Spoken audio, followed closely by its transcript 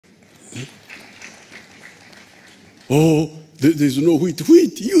Oh, there's no wheat.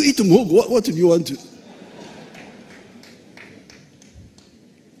 Wheat, you eat muhogo. What do you want to?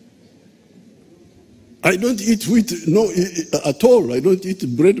 I don't eat wheat at all. I don't eat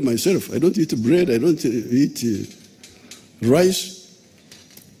bread myself. I don't eat bread. I don't eat rice.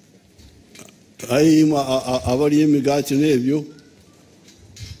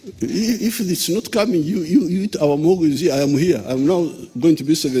 If it's not coming, you eat our muhogo. You see, I am here. I'm now going to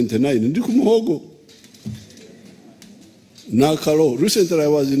be 79. Now, Kalo. Recently, I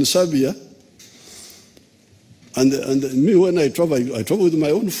was in Serbia, and me, when I travel with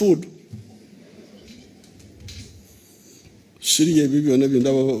my own food. Syria, bibi wanabinda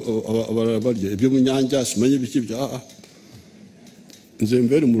abarabadye ebyo munyanja simanye bikibya nze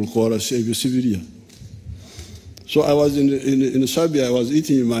mbere mu lukora ebyo sibiria. So I was in Serbia. I was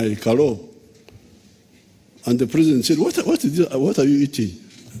eating my Kalo, and the president said, "What are you eating?"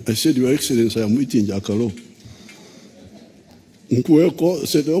 I said, "Your Excellency, I am eating Kalo." Nkuweko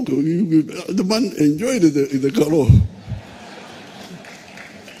said, "Okay." The man enjoyed the Kalo.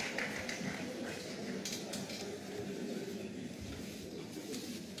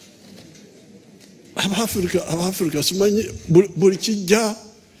 Africa, simanyi buli kijja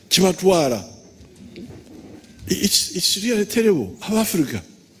kibatwala. It's really terrible. Africa.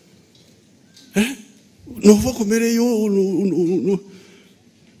 Nova kumereyo.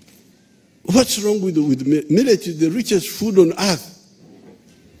 What's wrong with millet? The richest food on earth.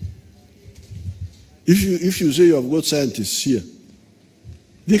 If you say you have got scientists here,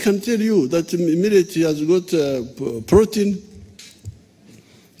 they can tell you that millet has got protein,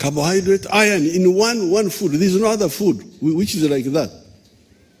 carbohydrate, iron in one food. There is no other food which is like that.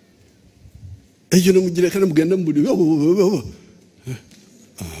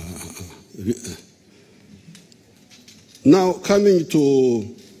 Now coming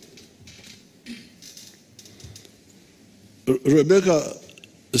to Rebecca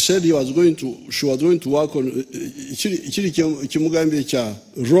said she was going to work on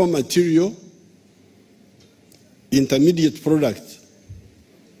raw material, intermediate product.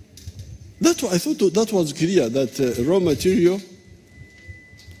 I thought that was clear, that raw material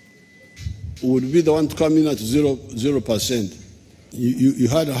would be the one to come in at 0%. You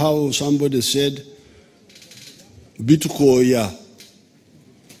heard how somebody said, bitukoya.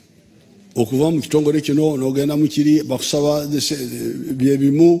 Okuva mu kitongole kino n'ogenda mu kiri bakusaba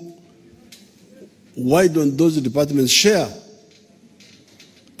byebimu. Why don't those departments share?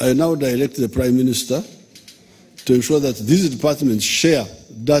 I now direct the Prime Minister to ensure that these departments share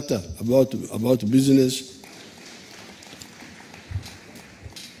data about business.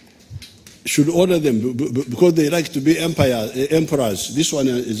 Should order them because they like to be emperors. This one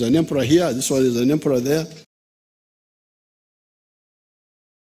is an emperor here, this one is an emperor there.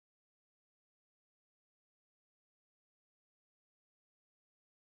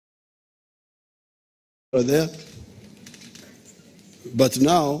 But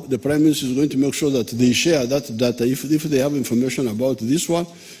now the Prime Minister is going to make sure that they share that data. If they have information about this one,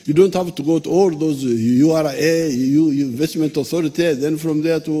 you don't have to go to all those URA, Investment Authority, then from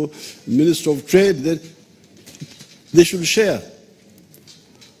there to Minister of Trade. Then they should share.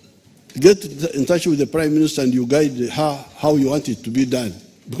 Get in touch with the Prime Minister and you guide how you want it to be done.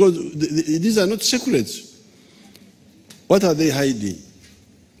 Because these are not secrets. What are they hiding?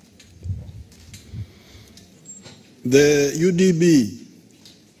 The UDB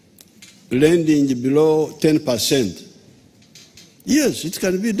lending below 10%. Yes, it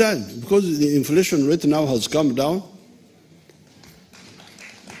can be done because the inflation rate now has come down.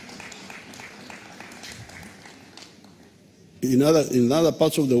 In other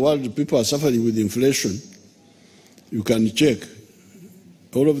parts of the world, people are suffering with inflation. You can check.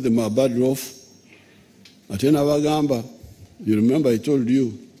 All of them are bad off. Atena Bagamba, you remember I told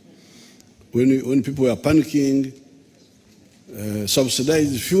you, when people were panicking,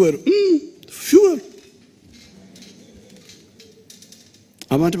 subsidized fuel. Fuel.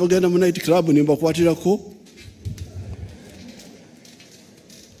 Abantu bagenda mu night club nimbakwatirako.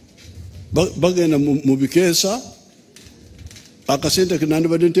 Bagenda mu bikeesa. Akasente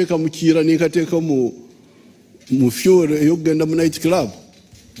kanandibadde nteeka mu kiira ninkateeka mu fuel ey'okugenda mu night club.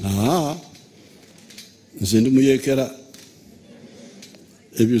 Nze ndi muyeekera.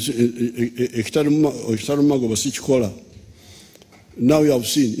 Ekitali mu magoba sikikola. Now you have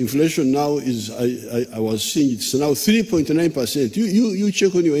seen inflation now is, I was seeing it's now 3.9%. You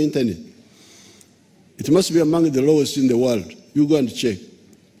check on your internet. It must be among the lowest in the world. You go and check.